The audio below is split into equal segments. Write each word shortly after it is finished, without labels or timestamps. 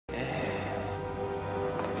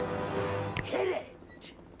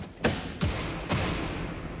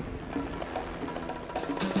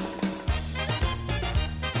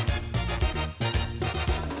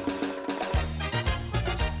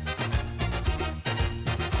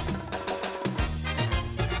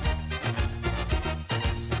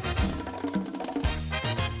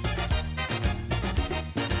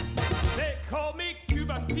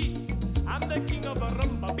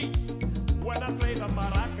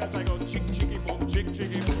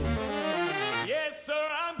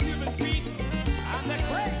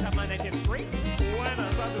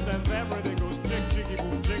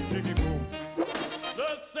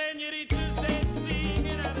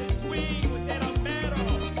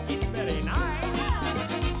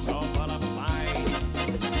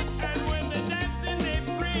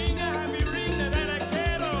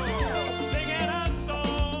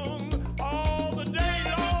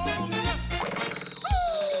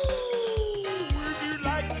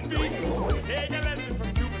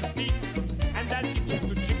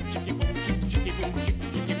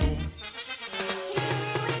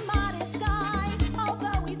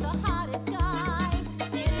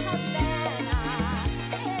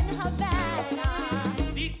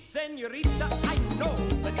Senorita, I know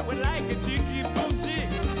that you would like a cheeky boom chick.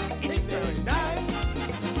 It's very nice,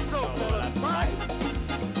 so full of spice.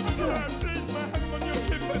 Place my hand on your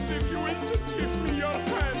hip, and if you will, just give me your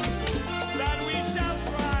hand. That we shall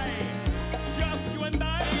try, just you and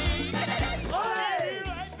I.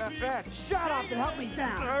 Fat, shut up and help me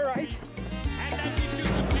down, all right? And I give you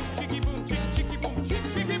some chicky boom, chicky boom,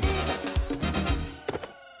 chicky boom.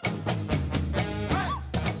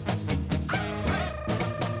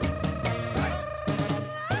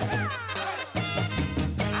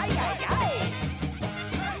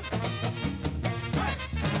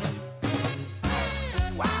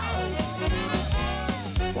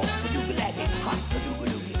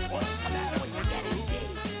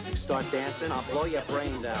 Start dancing, I'll blow your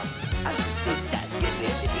brains out.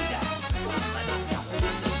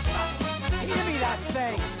 Give me that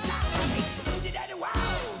thing.